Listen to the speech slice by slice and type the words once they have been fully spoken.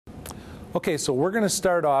Okay, so we're going to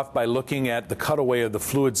start off by looking at the cutaway of the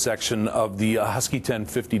fluid section of the Husky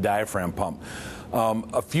 1050 diaphragm pump.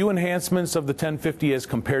 A few enhancements of the 1050 as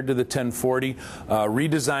compared to the 1040,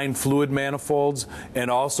 redesigned fluid manifolds,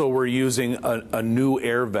 and also we're using a new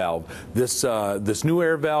air valve. This new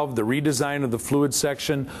air valve, the redesign of the fluid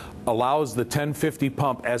section, allows the 1050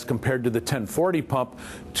 pump as compared to the 1040 pump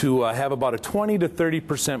to have about a 20 to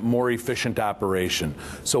 30% more efficient operation.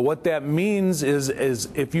 So what that means is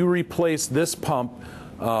if you replace this pump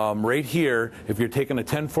right here, if you're taking a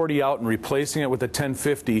 1040 out and replacing it with a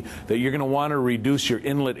 1050, that you're going to want to reduce your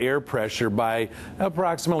inlet air pressure by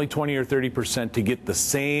approximately 20 or 30% to get the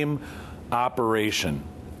same operation.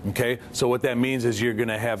 Okay, so what that means is you're going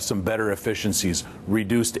to have some better efficiencies,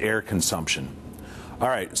 reduced air consumption. All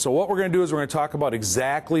right, so what we're going to do is we're going to talk about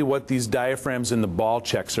exactly what these diaphragms and the ball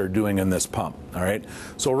checks are doing in this pump. All right,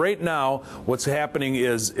 so right now what's happening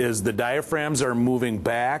is the diaphragms are moving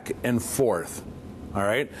back and forth. All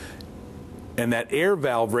right, and that air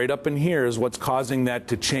valve right up in here is what's causing that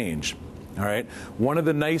to change. All right, one of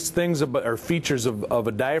the nice things about, or features of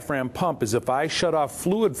a diaphragm pump is if I shut off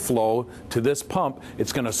fluid flow to this pump,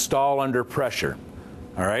 it's going to stall under pressure.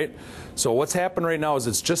 All right, so what's happened right now is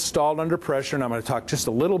it's just stalled under pressure, and I'm going to talk just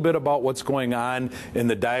a little bit about what's going on in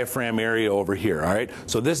the diaphragm area over here. All right,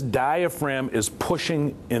 so this diaphragm is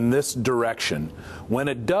pushing in this direction. When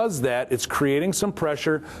it does that, it's creating some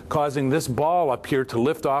pressure, causing this ball up here to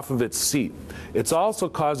lift off of its seat. It's also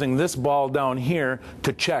causing this ball down here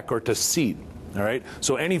to check or to seat. All right,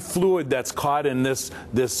 so any fluid that's caught in this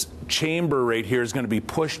chamber right here is going to be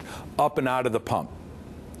pushed up and out of the pump.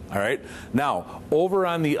 All right, now over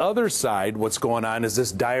on the other side, what's going on is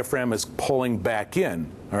this diaphragm is pulling back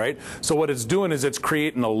in. All right, so what it's doing is it's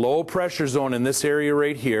creating a low pressure zone in this area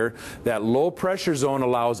right here. That low pressure zone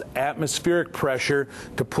allows atmospheric pressure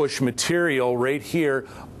to push material right here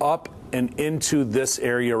up and into this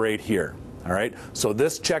area right here. All right, so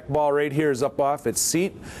this check ball right here is up off its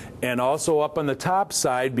seat, and also up on the top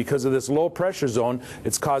side, because of this low pressure zone,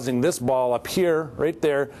 it's causing this ball up here, right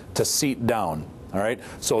there, to seat down. All right,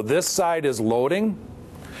 so this side is loading,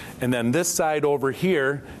 and then this side over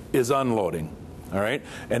here is unloading. All right,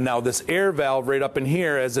 and now this air valve right up in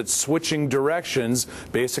here, as it's switching directions,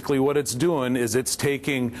 basically what it's doing is it's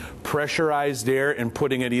taking pressurized air and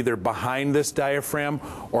putting it either behind this diaphragm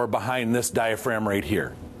or behind this diaphragm right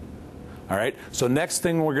here. All right, so next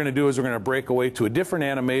thing we're going to do is we're going to break away to a different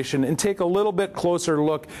animation and take a little bit closer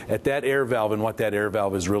look at that air valve and what that air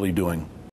valve is really doing.